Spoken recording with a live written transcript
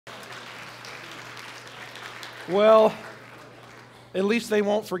Well, at least they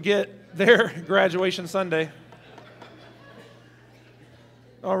won't forget their graduation Sunday.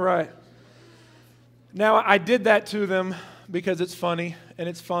 All right. Now, I did that to them because it's funny and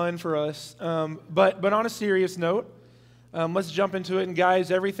it's fun for us. But on a serious note, let's jump into it. And guys,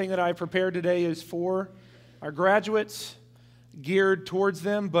 everything that I prepared today is for our graduates, geared towards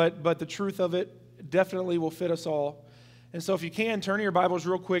them, but the truth of it definitely will fit us all. And so if you can, turn your Bibles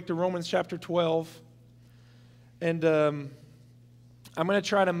real quick to Romans chapter 12. And I'm going to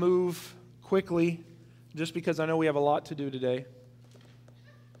try to move quickly just because I know we have a lot to do today.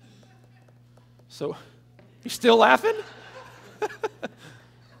 So, you still laughing?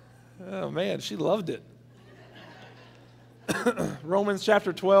 Oh man, she loved it. Romans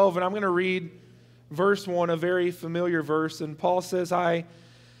chapter 12, and I'm going to read verse 1, a very familiar verse. And Paul says, I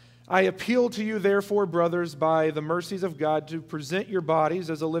appeal to you, therefore, brothers, by the mercies of God, to present your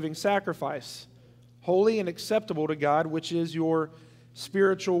bodies as a living sacrifice, holy and acceptable to God, which is your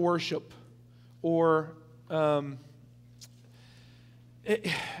spiritual worship. Or,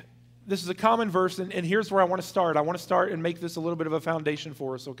 this is a common verse, and here's where I want to start. I want to start and make this a little bit of a foundation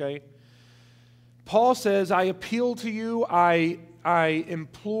for us, okay? Paul says, I appeal to you, I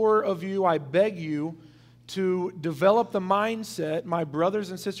implore of you, I beg you to develop the mindset, my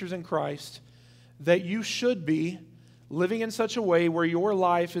brothers and sisters in Christ, that you should be living in such a way where your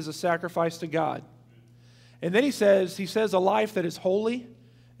life is a sacrifice to God. And then he says a life that is holy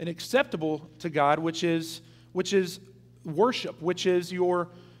and acceptable to God, which is worship, which is your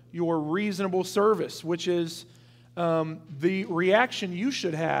reasonable service, which is the reaction you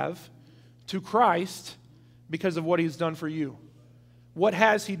should have to Christ because of what He's done for you. What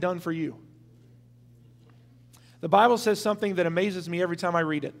has He done for you? The Bible says something that amazes me every time I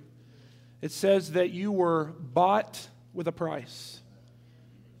read it. It says that you were bought with a price,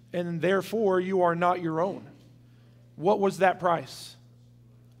 and therefore you are not your own. What was that price?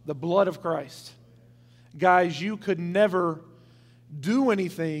 The blood of Christ. Guys, you could never do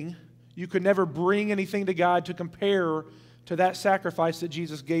anything, you could never bring anything to God to compare to that sacrifice that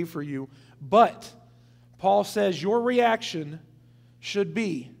Jesus gave for you. But Paul says your reaction should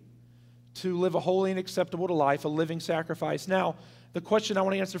be to live a holy and acceptable to life, a living sacrifice. Now, the question I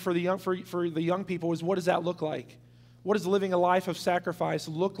want to answer for the young people is, what does that look like? What does living a life of sacrifice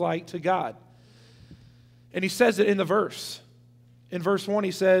look like to God? And he says it in the verse. In verse 1,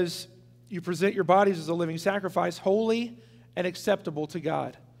 he says, you present your bodies as a living sacrifice, holy and acceptable to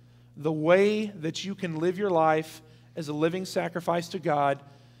God. The way that you can live your life as a living sacrifice to God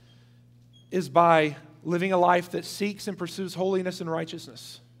is by living a life that seeks and pursues holiness and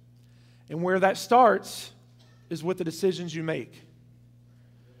righteousness. And where that starts is with the decisions you make.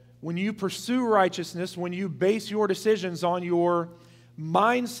 When you pursue righteousness, when you base your decisions on your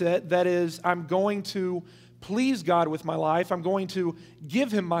mindset that is, I'm going to please God with my life, I'm going to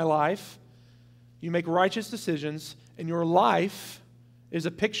give Him my life, you make righteous decisions, and your life is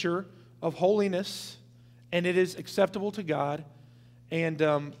a picture of holiness, and it is acceptable to God, and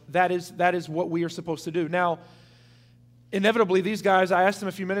that is what we are supposed to do. Now, inevitably, these guys, I asked them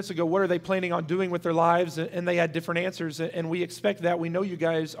a few minutes ago, what are they planning on doing with their lives? And they had different answers, and we expect that. We know you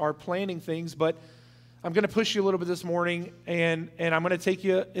guys are planning things, but I'm going to push you a little bit this morning, and I'm going to take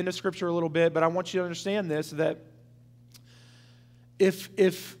you into Scripture a little bit, but I want you to understand this, that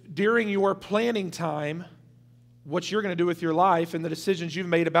if during your planning time, what you're going to do with your life and the decisions you've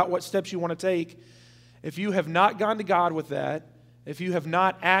made about what steps you want to take, if you have not gone to God with that, if you have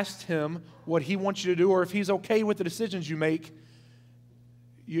not asked Him what He wants you to do, or if He's okay with the decisions you make,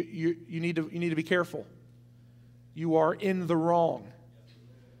 you need to be careful. You are in the wrong.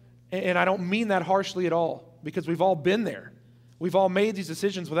 And I don't mean that harshly at all, because we've all been there. We've all made these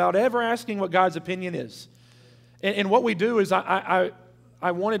decisions without ever asking what God's opinion is. And what we do is I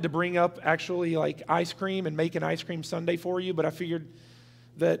wanted to bring up actually like ice cream and make an ice cream sundae for you, but I figured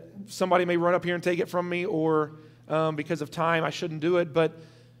that somebody may run up here and take it from me, or because of time I shouldn't do it. But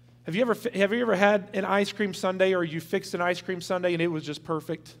have you ever had an ice cream sundae, or you fixed an ice cream sundae and it was just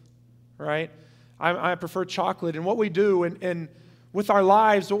perfect, right? I prefer chocolate. And what we do, and with our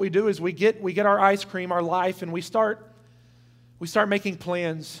lives, what we do is we get our ice cream, our life, and we start making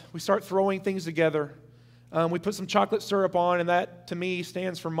plans. We start throwing things together. We put some chocolate syrup on, and that, to me,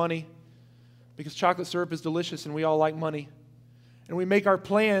 stands for money, because chocolate syrup is delicious, and we all like money. And we make our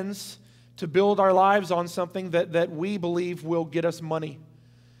plans to build our lives on something that we believe will get us money.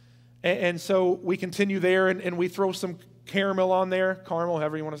 And so we continue there, and we throw some caramel on there, caramel,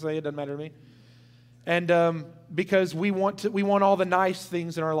 however you want to say it, doesn't matter to me. And because we want all the nice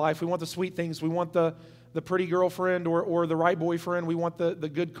things in our life. We want the sweet things. We want the pretty girlfriend or the right boyfriend. We want the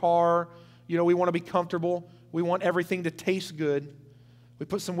good car. You know, we want to be comfortable. We want everything to taste good. We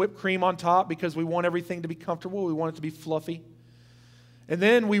put some whipped cream on top because we want everything to be comfortable. We want it to be fluffy. And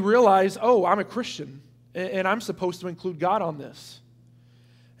then we realize, oh, I'm a Christian, and I'm supposed to include God on this.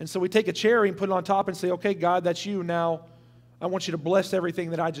 And so we take a cherry and put it on top and say, okay, God, that's you. Now I want you to bless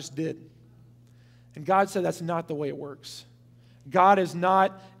everything that I just did. And God said that's not the way it works. God is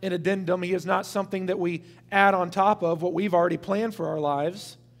not an addendum. He is not something that we add on top of what we've already planned for our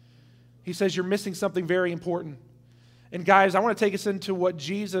lives. He says you're missing something very important. And guys, I want to take us into what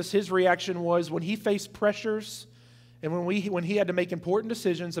Jesus, his reaction was when he faced pressures and when he had to make important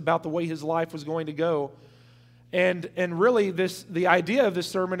decisions about the way his life was going to go. And really, the idea of this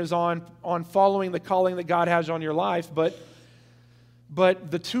sermon is on following the calling that God has on your life. But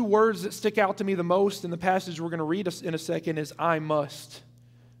the two words that stick out to me the most in the passage we're going to read in a second is I must.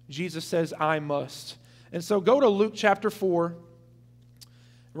 Jesus says, I must. And so go to Luke chapter 4.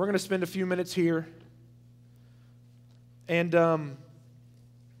 We're going to spend a few minutes here. And, Ian,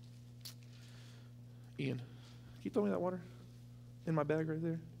 can you throw me that water in my bag right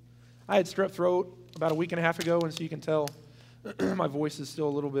there? I had strep throat about a week and a half ago, and so you can tell my voice is still a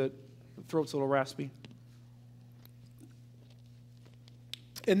little bit, the throat's a little raspy.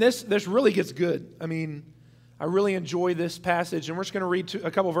 And this really gets good. I mean, I really enjoy this passage, and we're just going to read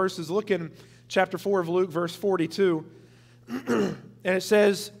a couple verses. Look in chapter 4 of Luke, verse 42. And it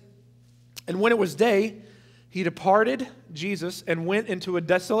says, and when it was day, he departed, Jesus, and went into a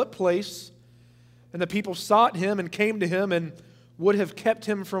desolate place, and the people sought him and came to him and would have kept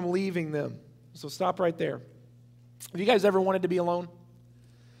him from leaving them. So stop right there. Have you guys ever wanted to be alone?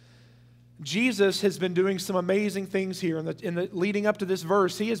 Jesus has been doing some amazing things here in the leading up to this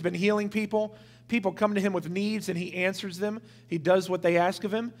verse. He has been healing people. People come to him with needs, and he answers them. He does what they ask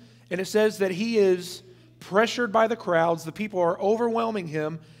of him. And it says that he is pressured by the crowds. The people are overwhelming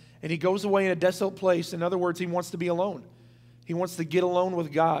him, and he goes away in a desolate place. In other words, he wants to be alone. He wants to get alone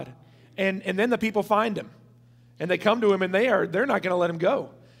with God. And then the people find him, and they come to him, and they're not going to let him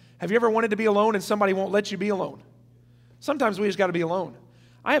go. Have you ever wanted to be alone and somebody won't let you be alone? Sometimes we just got to be alone.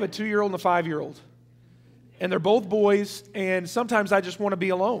 I have a 2-year-old and a 5-year-old, and they're both boys, and sometimes I just want to be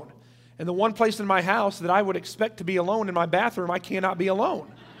alone. And the one place in my house that I would expect to be alone, in my bathroom, I cannot be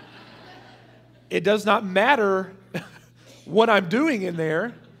alone. It does not matter what I'm doing in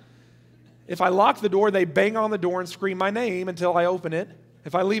there. If I lock the door, they bang on the door and scream my name until I open it.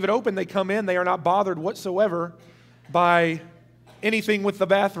 If I leave it open, they come in. They are not bothered whatsoever by anything with the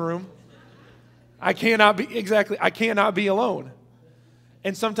bathroom. I cannot be alone.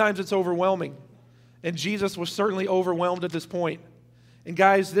 And sometimes it's overwhelming. And Jesus was certainly overwhelmed at this point. And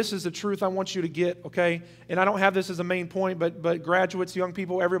guys, this is the truth I want you to get, okay? And I don't have this as a main point, but graduates, young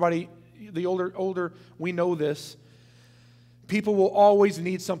people, everybody, the older, we know this. People will always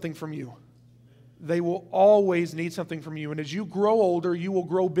need something from you. They will always need something from you. And as you grow older, you will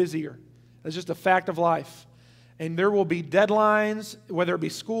grow busier. It's just a fact of life. And there will be deadlines, whether it be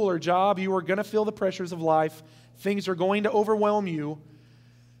school or job. You are going to feel the pressures of life. Things are going to overwhelm you.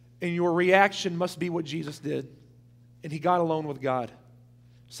 And your reaction must be what Jesus did. And he got alone with God.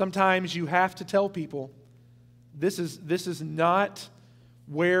 Sometimes you have to tell people, this is not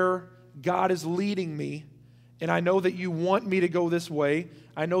where God is leading me. And I know that you want me to go this way.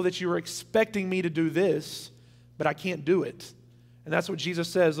 I know that you're expecting me to do this, but I can't do it. And that's what Jesus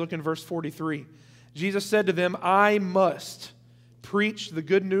says. Look in verse 43. Jesus said to them, I must preach the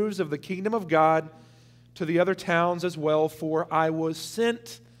good news of the kingdom of God to the other towns as well, for I was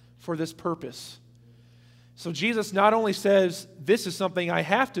sent for this purpose. So Jesus not only says, this is something I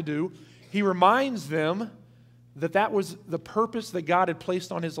have to do, he reminds them that that was the purpose that God had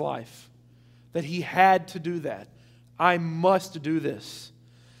placed on his life, that he had to do that. I must do this.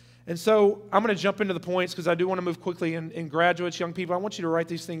 And so I'm going to jump into the points because I do want to move quickly. And graduates, young people, I want you to write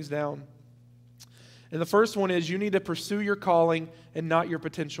these things down. And the first one is you need to pursue your calling and not your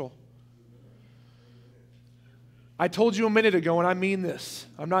potential. I told you a minute ago, and I mean this.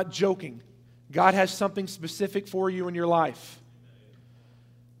 I'm not joking. God has something specific for you in your life.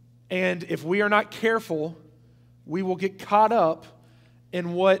 And if we are not careful, we will get caught up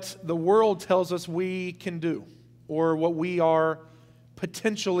in what the world tells us we can do or what we are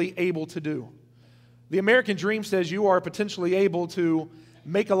potentially able to do. The American dream says you are potentially able to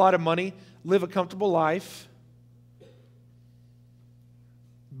make a lot of money, live a comfortable life,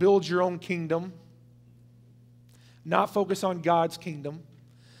 build your own kingdom, not focus on God's kingdom.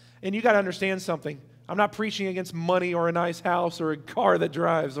 And you got to understand something. I'm not preaching against money or a nice house or a car that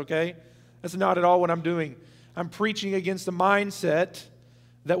drives, okay? That's not at all what I'm doing. I'm preaching against a mindset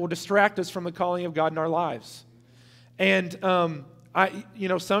that will distract us from the calling of God in our lives. And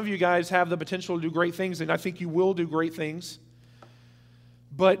Some of you guys have the potential to do great things, and I think you will do great things.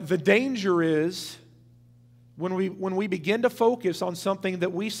 But the danger is when we begin to focus on something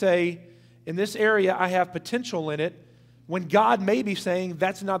that we say, in this area I have potential in it, when God may be saying,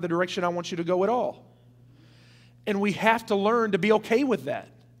 that's not the direction I want you to go at all. And we have to learn to be okay with that.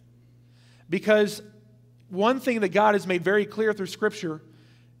 Because one thing that God has made very clear through Scripture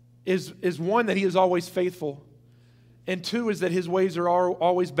is one, that He is always faithful. And two is that His ways are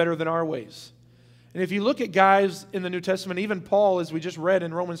always better than our ways. And if you look at guys in the New Testament, even Paul, as we just read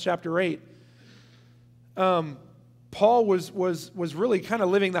in Romans chapter 8, Paul was really kind of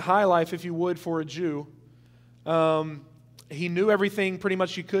living the high life, if you would, for a Jew. He knew everything pretty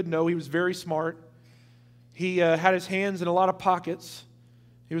much you could know. He was very smart. He had his hands in a lot of pockets.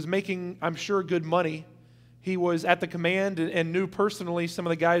 He was making, I'm sure, good money. He was at the command and knew personally some of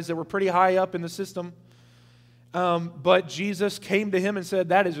the guys that were pretty high up in the system. But Jesus came to him and said,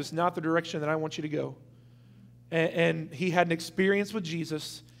 that is just not the direction that I want you to go. And he had an experience with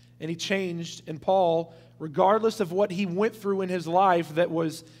Jesus, and he changed. And Paul, regardless of what he went through in his life that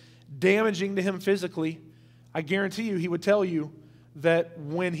was damaging to him physically, I guarantee you he would tell you that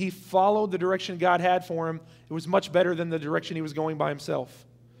when he followed the direction God had for him, it was much better than the direction he was going by himself.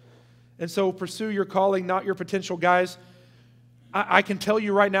 And so pursue your calling, not your potential. Guys, I can tell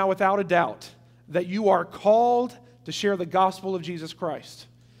you right now without a doubt that you are called to share the gospel of Jesus Christ.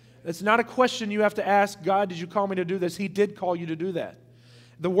 It's not a question you have to ask, God, did you call me to do this? He did call you to do that.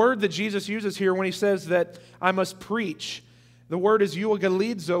 The word that Jesus uses here when he says that I must preach, the word is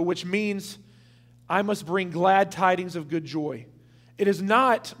euangelizo, which means I must bring glad tidings of good joy. It is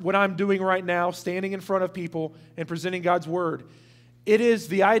not what I'm doing right now, standing in front of people and presenting God's word. It is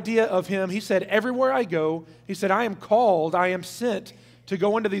the idea of him. He said, everywhere I go, he said, I am called, I am sent to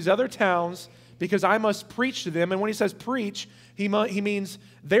go into these other towns because I must preach to them. And when he says preach, he means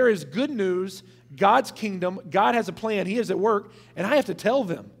there is good news, God's kingdom, God has a plan, He is at work, and I have to tell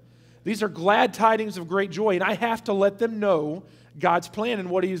them. These are glad tidings of great joy, and I have to let them know God's plan and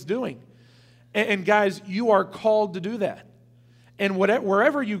what He is doing. And guys, you are called to do that. And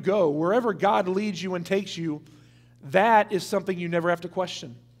wherever you go, wherever God leads you and takes you, that is something you never have to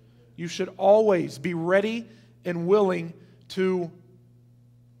question. You should always be ready and willing to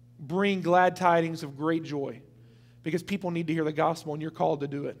bring glad tidings of great joy because people need to hear the gospel and you're called to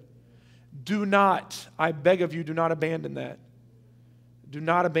do it. Do not, I beg of you, do not abandon that. Do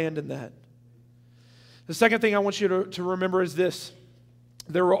not abandon that. The second thing I want you to remember is this.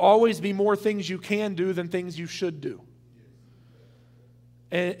 There will always be more things you can do than things you should do.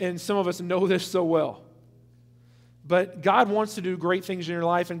 And some of us know this so well. But God wants to do great things in your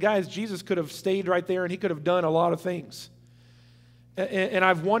life. And guys, Jesus could have stayed right there and He could have done a lot of things. And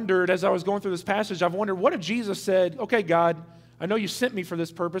I've wondered, as I was going through this passage, I've wondered, what if Jesus said, okay, God, I know you sent me for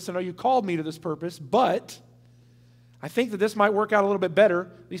this purpose. I know you called me to this purpose, but I think that this might work out a little bit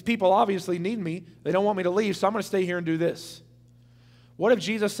better. These people obviously need me. They don't want me to leave, so I'm going to stay here and do this. What if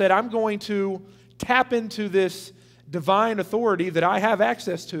Jesus said, I'm going to tap into this divine authority that I have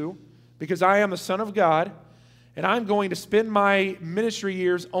access to because I am the Son of God, and I'm going to spend my ministry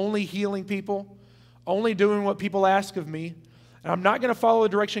years only healing people, only doing what people ask of me, and I'm not going to follow the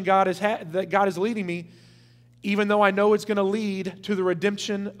direction that God is leading me, even though I know it's going to lead to the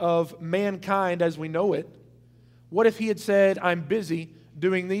redemption of mankind as we know it. What if He had said, I'm busy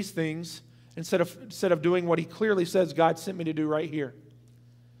doing these things instead of doing what He clearly says God sent me to do right here?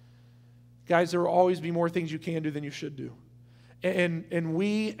 Guys, there will always be more things you can do than you should do. And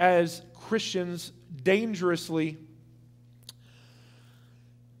we as Christians dangerously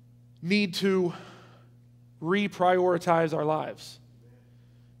need to reprioritize our lives.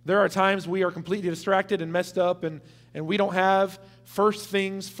 There are times we are completely distracted and messed up and we don't have first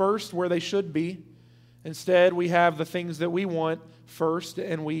things first where they should be. Instead, we have the things that we want first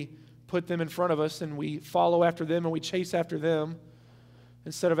and we put them in front of us and we follow after them and we chase after them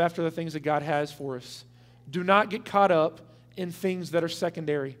instead of after the things that God has for us. Do not get caught up in things that are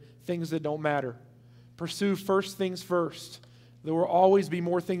secondary, things that don't matter. Pursue first things first. There will always be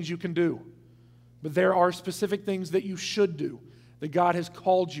more things you can do, but there are specific things that you should do that God has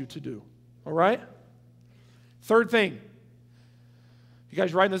called you to do. All right? Third thing. You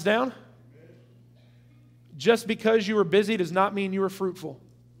guys writing this down? Just because you were busy does not mean you were fruitful.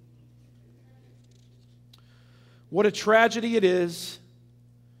 What a tragedy it is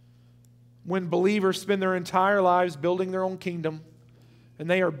when believers spend their entire lives building their own kingdom and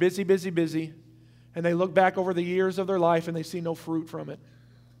they are busy, busy, busy, and they look back over the years of their life and they see no fruit from it.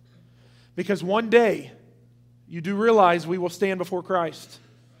 Because one day, you do realize we will stand before Christ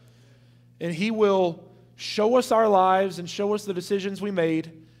and He will show us our lives and show us the decisions we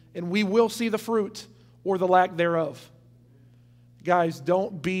made, and we will see the fruit or the lack thereof. Guys,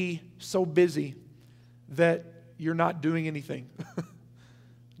 don't be so busy that you're not doing anything.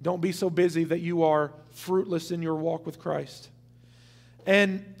 Don't be so busy that you are fruitless in your walk with Christ.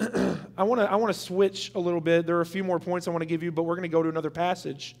 And I want to switch a little bit. There are a few more points I want to give you, but we're going to go to another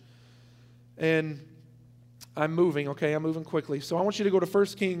passage. And I'm moving, okay? I'm moving quickly. So I want you to go to 1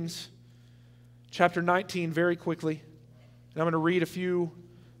 Kings chapter 19 very quickly. And I'm going to read a few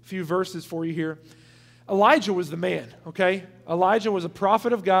verses for you here. Elijah was the man, okay? Elijah was a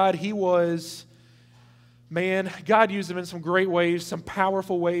prophet of God. He was, man, God used him in some great ways, some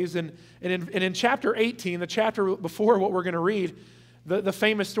powerful ways. And in chapter 18, the chapter before what we're going to read, the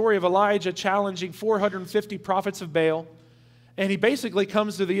famous story of Elijah challenging 450 prophets of Baal. And he basically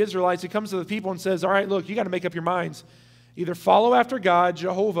comes to the Israelites, he comes to the people and says, all right, look, you got to make up your minds. Either follow after God,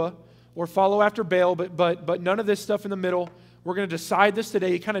 Jehovah, or follow after Baal, but none of this stuff in the middle. We're going to decide this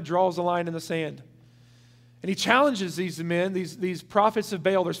today. He kind of draws a line in the sand. And he challenges these men, these prophets of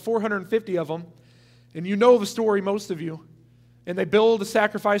Baal. There's 450 of them. And you know the story, most of you. And they build a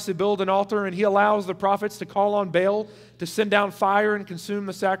sacrifice, they build an altar, and he allows the prophets to call on Baal to send down fire and consume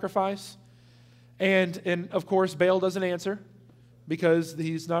the sacrifice. And of course, Baal doesn't answer because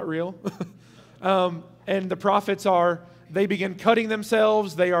he's not real. And the prophets they begin cutting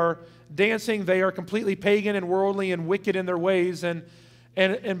themselves, they are dancing, they are completely pagan and worldly and wicked in their ways, and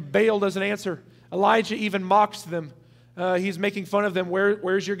Baal doesn't answer. Elijah even mocks them. He's making fun of them.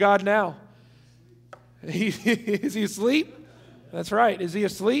 Where's your God now? Is he asleep? That's right. Is he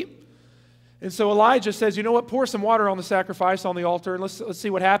asleep? And so Elijah says, you know what? Pour some water on the sacrifice on the altar, and let's see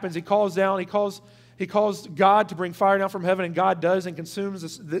what happens. He calls down. He calls God to bring fire down from heaven, and God does and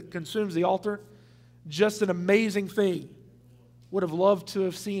consumes the altar. Just an amazing thing. Would have loved to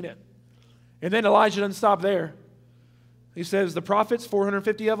have seen it. And then Elijah doesn't stop there. He says, the prophets,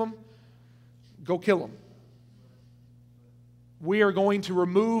 450 of them, go kill them. We are going to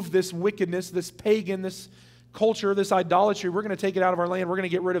remove this wickedness, this pagan, this culture, this idolatry. We're going to take it out of our land. We're going to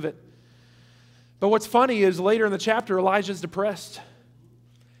get rid of it. But what's funny is later in the chapter, Elijah's depressed.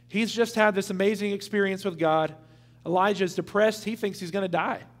 He's just had this amazing experience with God. Elijah's depressed. He thinks he's going to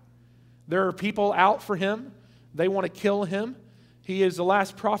die. There are people out for him. They want to kill him. He is the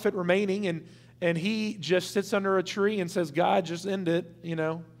last prophet remaining, and he just sits under a tree and says, God, just end it, you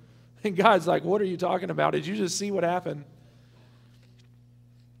know. And God's like, what are you talking about? Did you just see what happened?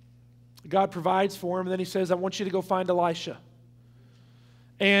 God provides for him, and then he says, I want you to go find Elisha.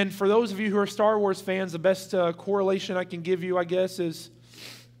 And for those of you who are Star Wars fans, the best correlation I can give you, I guess, is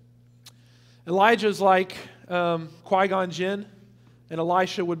Elijah's like Qui-Gon Jinn, and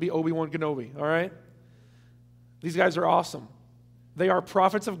Elisha would be Obi-Wan Kenobi, all right? These guys are awesome. They are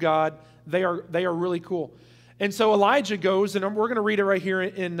prophets of God. They are really cool. And so Elijah goes, and we're going to read it right here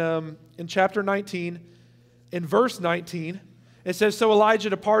in chapter 19, in verse 19. It says, so Elijah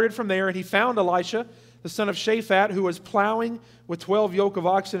departed from there, and he found Elisha, the son of Shaphat, who was plowing with 12 yoke of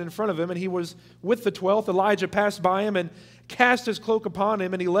oxen in front of him, and he was with the 12th. Elijah passed by him and cast his cloak upon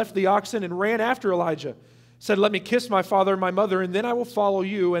him, and he left the oxen and ran after Elijah. Said, let me kiss my father and my mother, and then I will follow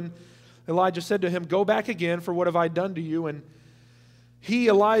you. And Elijah said to him, go back again, for what have I done to you? And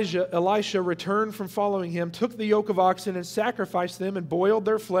Elisha returned from following him, took the yoke of oxen and sacrificed them and boiled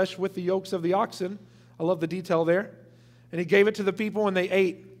their flesh with the yokes of the oxen. I love the detail there. And he gave it to the people and they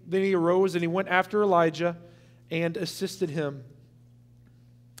ate. Then he arose and he went after Elijah and assisted him.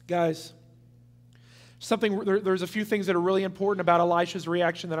 Guys, there's a few things that are really important about Elisha's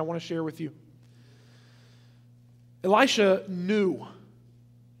reaction that I want to share with you. Elisha knew,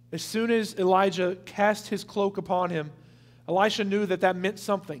 as soon as Elijah cast his cloak upon him, Elisha knew that meant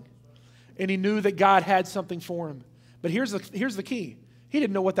something. And he knew that God had something for him. But here's the key. He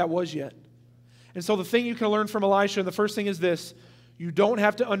didn't know what that was yet. And so the thing you can learn from Elisha, and the first thing is this: you don't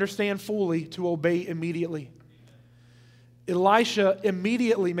have to understand fully to obey immediately. Elisha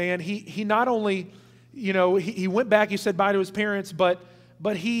immediately, man, he not only, he went back, he said bye to his parents, but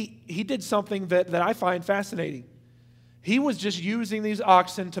he did something that I find fascinating. He was just using these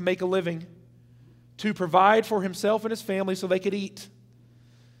oxen to make a living, to provide for himself and his family so they could eat.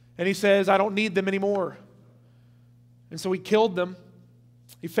 And he says, I don't need them anymore. And so he killed them.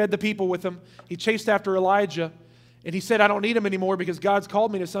 He fed the people with them. He chased after Elijah. And he said, I don't need him anymore because God's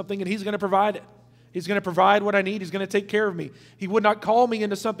called me to something and he's going to provide it. He's going to provide what I need. He's going to take care of me. He would not call me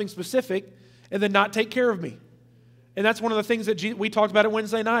into something specific and then not take care of me. And that's one of the things that we talked about at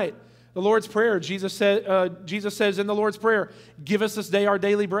Wednesday night. The Lord's Prayer. Jesus says in the Lord's Prayer, give us this day our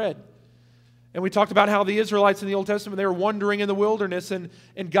daily bread. And we talked about how the Israelites in the Old Testament, they were wandering in the wilderness, and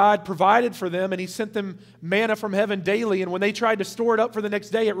God provided for them, and He sent them manna from heaven daily. And when they tried to store it up for the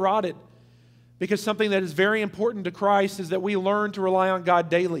next day, it rotted. Because something that is very important to Christ is that we learn to rely on God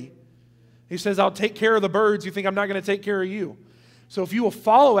daily. He says, I'll take care of the birds. You think I'm not going to take care of you? So if you will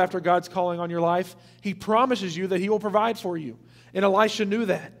follow after God's calling on your life, He promises you that He will provide for you. And Elisha knew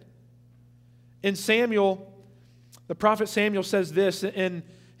that. In Samuel, the prophet Samuel says this, and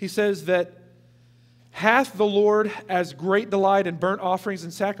he says that, hath the Lord as great delight in burnt offerings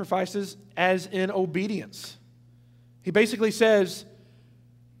and sacrifices as in obedience? He basically says,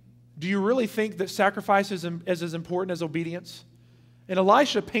 do you really think that sacrifice is as important as obedience? And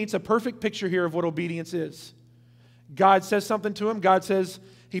Elisha paints a perfect picture here of what obedience is. God says something to him. God says,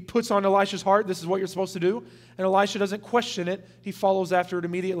 He puts on Elisha's heart, this is what you're supposed to do. And Elisha doesn't question it. He follows after it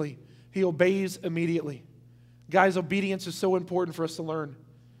immediately. He obeys immediately. Guys, obedience is so important for us to learn.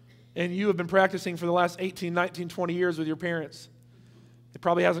 And you have been practicing for the last 18, 19, 20 years with your parents. It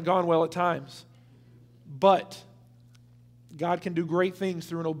probably hasn't gone well at times. But God can do great things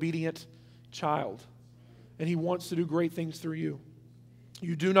through an obedient child. And He wants to do great things through you.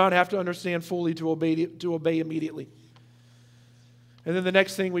 You do not have to understand fully to obey immediately. And then the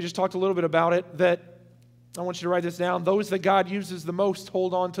next thing, we just talked a little bit about it, that I want you to write this down. Those that God uses the most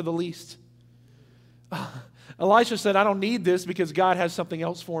hold on to the least. Elisha said, I don't need this because God has something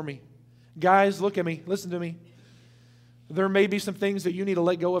else for me. Guys, look at me. Listen to me. There may be some things that you need to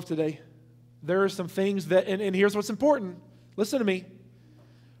let go of today. There are some things that, and here's what's important. Listen to me.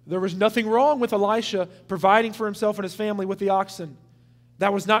 There was nothing wrong with Elisha providing for himself and his family with the oxen.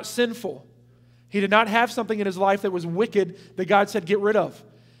 That was not sinful. He did not have something in his life that was wicked that God said get rid of.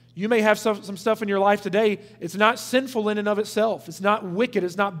 You may have some stuff in your life today. It's not sinful in and of itself. It's not wicked.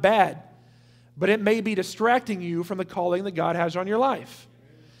 It's not bad. But it may be distracting you from the calling that God has on your life.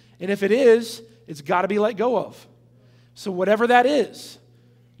 And if it is, it's got to be let go of. So whatever that is,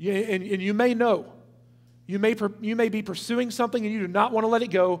 and you may know, you may be pursuing something and you do not want to let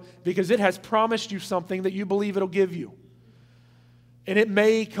it go because it has promised you something that you believe it'll give you. And it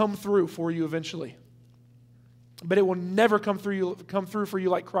may come through for you eventually. But it will never come through for you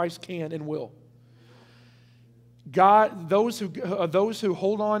like Christ can and will. God, those who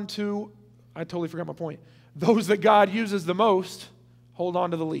hold on to, I totally forgot my point. Those that God uses the most, hold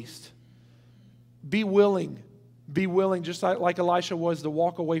on to the least. Be willing, just like Elisha was, to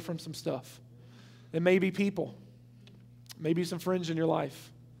walk away from some stuff. It may be people, maybe some friends in your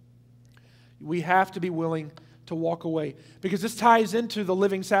life. We have to be willing to walk away because this ties into the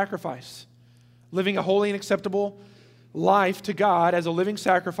living sacrifice. Living a holy and acceptable life to God as a living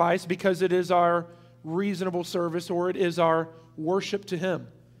sacrifice because it is our reasonable service or it is our worship to Him.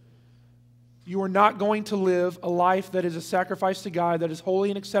 You are not going to live a life that is a sacrifice to God, that is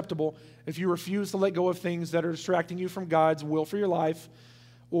holy and acceptable, if you refuse to let go of things that are distracting you from God's will for your life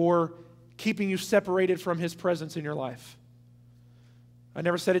or keeping you separated from His presence in your life. I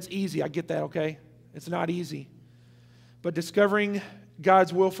never said it's easy. I get that, okay? It's not easy. But discovering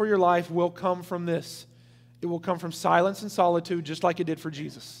God's will for your life will come from this. It will come from silence and solitude, just like it did for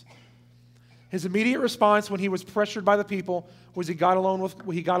Jesus. His immediate response when He was pressured by the people was he got alone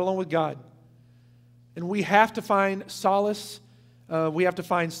with God. And we have to find solace. We have to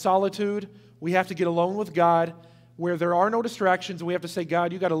find solitude. We have to get alone with God where there are no distractions. We have to say,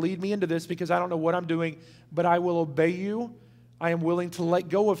 God, you got to lead me into this because I don't know what I'm doing, but I will obey you. I am willing to let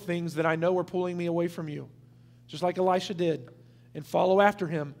go of things that I know are pulling me away from you, just like Elisha did, and follow after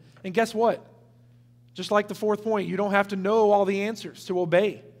him. And guess what? Just like the fourth point, you don't have to know all the answers to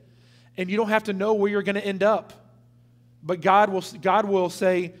obey. And you don't have to know where you're going to end up. But God will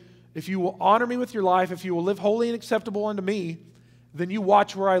say, if you will honor me with your life, if you will live holy and acceptable unto me, then you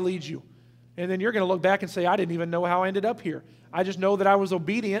watch where I lead you. And then you're going to look back and say, I didn't even know how I ended up here. I just know that I was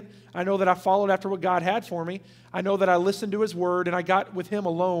obedient. I know that I followed after what God had for me. I know that I listened to His word and I got with Him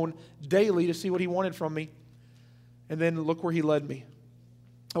alone daily to see what He wanted from me. And then look where He led me.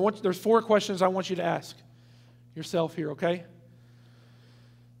 There's 4 questions I want you to ask yourself here, okay?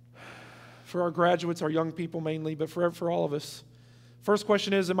 For our graduates, our young people mainly, but for all of us. First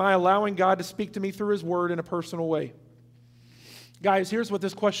question is, am I allowing God to speak to me through His word in a personal way? Guys, here's what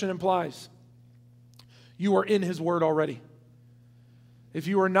this question implies. You are in His word already. If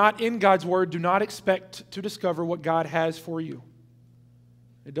you are not in God's word, do not expect to discover what God has for you.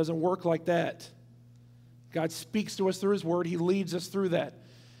 It doesn't work like that. God speaks to us through His word. He leads us through that.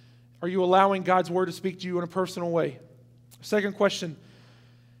 Are you allowing God's word to speak to you in a personal way? Second question,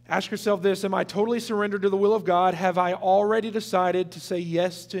 ask yourself this, am I totally surrendered to the will of God? Have I already decided to say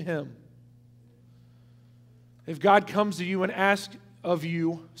yes to Him? If God comes to you and asks of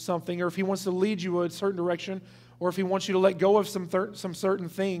you something, or if he wants to lead you a certain direction, or if he wants you to let go of some certain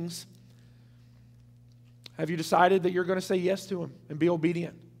things, have you decided that you're going to say yes to him and be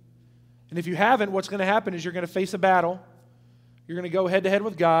obedient? And if you haven't, what's going to happen is you're going to face a battle. You're going to go head-to-head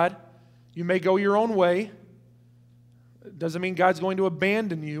with God. You may go your own way. It doesn't mean God's going to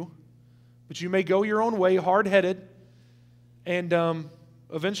abandon you, but you may go your own way, hard-headed, and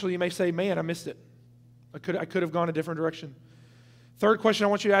eventually you may say, man, I missed it. I could have gone a different direction. Third question I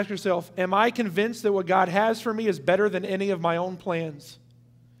want you to ask yourself, am I convinced that what God has for me is better than any of my own plans?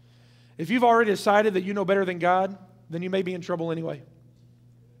 If you've already decided that you know better than God, then you may be in trouble anyway.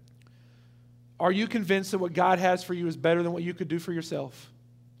 Are you convinced that what God has for you is better than what you could do for yourself?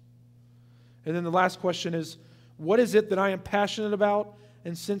 And then the last question is, what is it that I am passionate about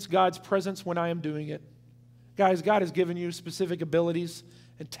and sense God's presence when I am doing it? Guys, God has given you specific abilities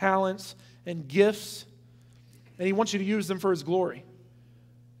and talents and gifts, and he wants you to use them for his glory.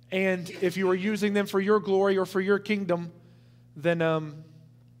 And if you are using them for your glory or for your kingdom, then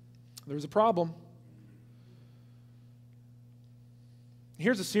there's a problem.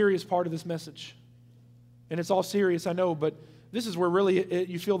 Here's a serious part of this message. And it's all serious, I know, but this is where really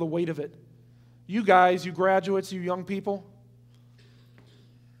you feel the weight of it. You guys, you graduates, you young people,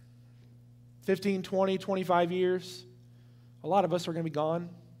 15, 20, 25 years, a lot of us are going to be gone.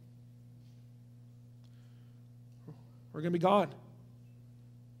 We're going to be gone.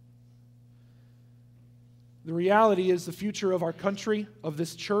 The reality is the future of our country, of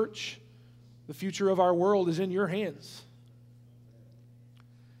this church, the future of our world is in your hands.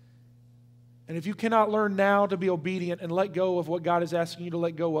 And if you cannot learn now to be obedient and let go of what God is asking you to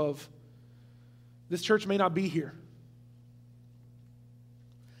let go of, this church may not be here.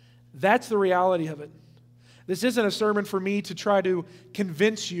 That's the reality of it. This isn't a sermon for me to try to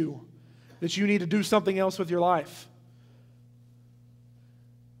convince you that you need to do something else with your life.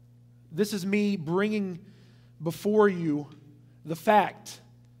 This is me bringing before you the fact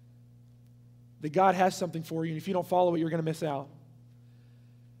that God has something for you, and if you don't follow it, you're going to miss out.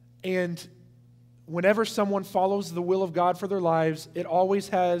 And whenever someone follows the will of God for their lives, it always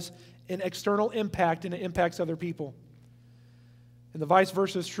has an external impact, and it impacts other people. And the vice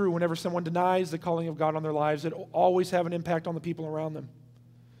versa is true. Whenever someone denies the calling of God on their lives, it will always have an impact on the people around them.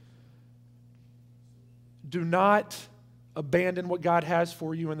 Do not abandon what God has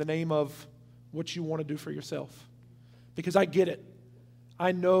for you in the name of what you want to do for yourself. Because I get it.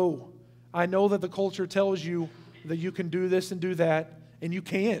 I know that the culture tells you that you can do this and do that, and you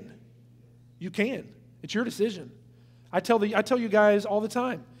can. You can. It's your decision. I tell you guys all the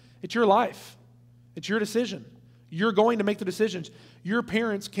time, it's your life. It's your decision. You're going to make the decisions. Your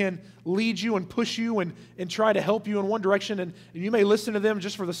parents can lead you and push you and try to help you in one direction, and you may listen to them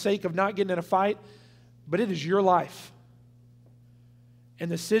just for the sake of not getting in a fight, but it is your life. And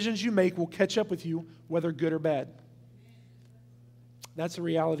the decisions you make will catch up with you, whether good or bad. That's the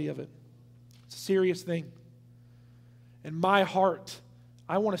reality of it. It's a serious thing. And my heart,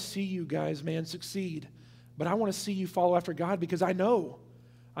 I want to see you guys, man, succeed. But I want to see you follow after God because I know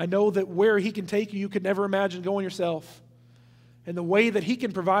that where he can take you, you could never imagine going yourself. And the way that he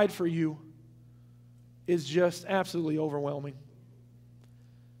can provide for you is just absolutely overwhelming.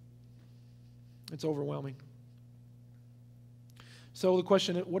 It's overwhelming. So the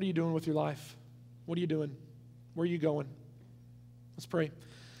question is, what are you doing with your life? What are you doing? Where are you going? Let's pray.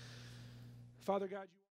 Father God,